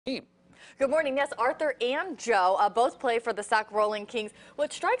Good morning. Yes, Arthur and Joe both play for the Sacramento Kings.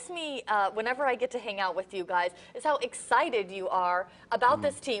 What strikes me whenever I get to hang out with you guys is how excited you are about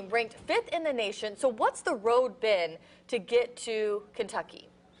this team, ranked 5th in the nation. So what's the road been to get to Kentucky?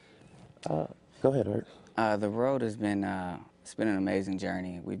 Go ahead, Art. The road has been it's been an amazing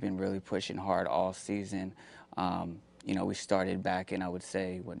journey. We've been really pushing hard all season. You know, we started back in, I would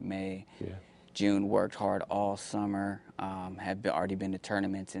say, May. Yeah. June, worked hard all summer, already been to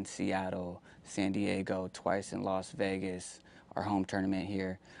tournaments in Seattle, San Diego, twice in Las Vegas, our home tournament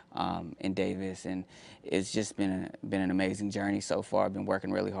here in Davis, and it's just been an amazing journey so far. I've been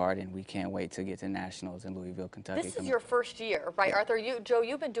working really hard, and we can't wait to get to Nationals in Louisville, Kentucky. This is your first year, right, yeah. Arthur? Joe,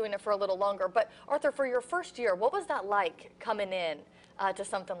 you've been doing it for a little longer, but Arthur, for your first year, what was that like coming in to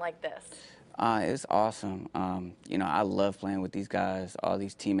something like this? It's awesome. You know, I love playing with these guys. All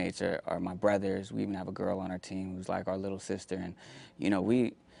these teammates are my brothers. We even have a girl on our team who's like our little sister. And, you know,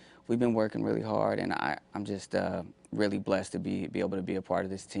 we've been working really hard, and I'm just really blessed to be able to be a part of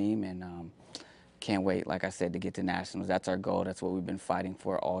this team, and can't wait, like I said, to get to Nationals. That's our goal. That's what we've been fighting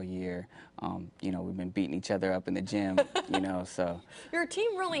for all year. You know, we've been beating each other up in the gym, you know, so. Your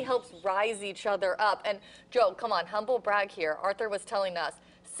team really helps rise each other up. And, Joe, come on, humble brag here. Arthur was telling us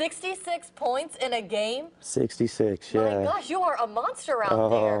 66 points in a game? 66, yeah. My gosh, you are a monster out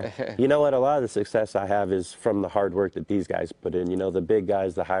there. You know what? A lot of the success I have is from the hard work that these guys put in. You know, the big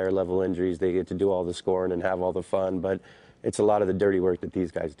guys, the higher level injuries, they get to do all the scoring and have all the fun, but it's a lot of the dirty work that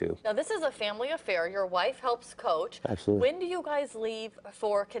these guys do. Now, this is a family affair. Your wife helps coach. Absolutely. When do you guys leave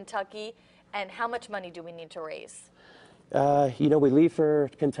for Kentucky, and how much money do we need to raise? You know, we leave for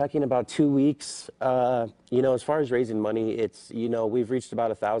Kentucky in about 2 weeks. You know, as far as raising money, it's, you know, we've reached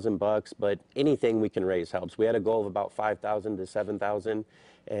about $1,000, but anything we can raise helps. We had a goal of about 5,000 to 7,000,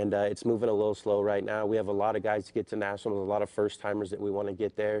 and it's moving a little slow right now. We have a lot of guys to get to nationals, a lot of first-timers that we want to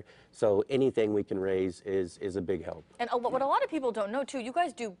get there. So anything we can raise is a big help. And what a lot of people don't know, too, you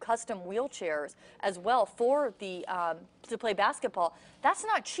guys do custom wheelchairs as well for the to play basketball. That's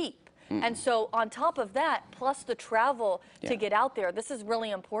not cheap. And so on top of that, plus the travel to get out there, this is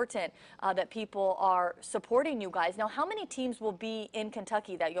really important that people are supporting you guys. Now, how many teams will be in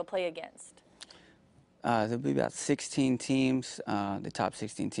Kentucky that you'll play against? There'll be about 16 teams, the top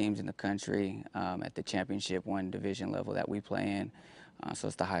 16 teams in the country at the championship one division level that we play in. So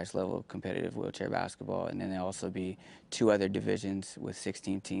it's the highest level of competitive wheelchair basketball. And then there'll also be 2 other divisions with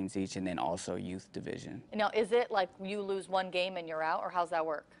 16 teams each, and then also youth division. Now, is it like you lose 1 game and you're out, or how's that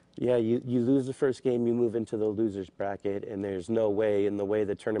work? Yeah, you lose the first game, you move into the loser's bracket, and there's no way, in the way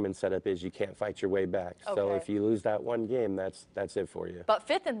the tournament setup is, you can't fight your way back. Okay. So if you lose that 1 game, that's it for you. But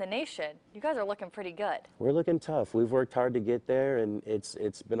 5th in the nation, you guys are looking pretty good. We're looking tough. We've worked hard to get there, and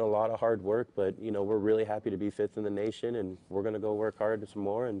it's been a lot of hard work, but, you know, we're really happy to be 5th in the nation, and we're going to go work hard some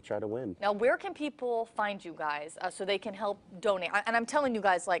more and try to win. Now, where can people find you guys so they can help donate? And I'm telling you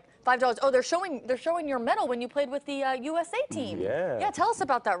guys, like, $5. Oh, they're showing your medal when you played with the USA team. Yeah. Yeah, tell us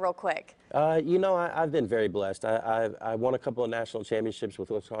about that real quick. You know, I've been very blessed. I won a couple of national championships with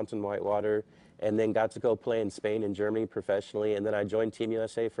Wisconsin Whitewater, and then got to go play in Spain and Germany professionally, and then I joined Team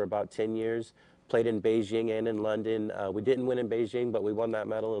USA for about 10 years, played in Beijing and in London. We didn't win in Beijing, but we won that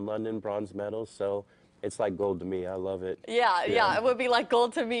medal in London, bronze medal, so it's like gold to me. I love it. Yeah, it would be like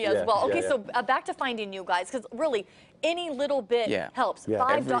gold to me as well. Okay, yeah. so back to finding you guys, because really, any little bit helps. Yeah.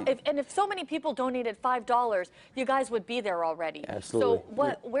 $5, if so many people donated $5, you guys would be there already. Absolutely.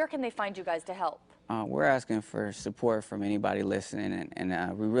 So where can they find you guys to help? We're asking for support from anybody listening,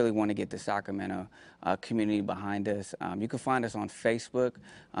 and we really want to get the Sacramento community behind us. You can find us on Facebook.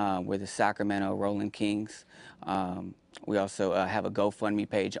 We're the Sacramento Rolling Kings. We also have a GoFundMe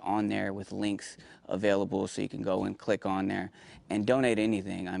page on there with links available, so you can go and click on there and donate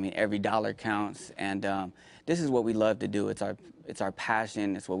anything. I mean, every dollar counts, and this is what we love to do. It's our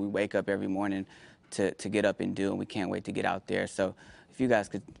passion. It's what we wake up every morning to get up and do, and we can't wait to get out there. So if you guys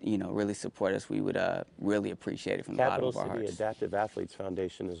could, you know, really support us, we would really appreciate it from the bottom of our hearts. Capital City Adaptive Athletes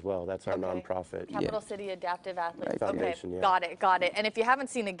Foundation as well. That's our nonprofit. Capital City Adaptive Athletes. Foundation, okay, got it. And if you haven't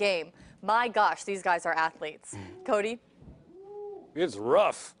seen a game, my gosh, these guys are athletes. Cody? It's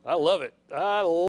rough. I love it.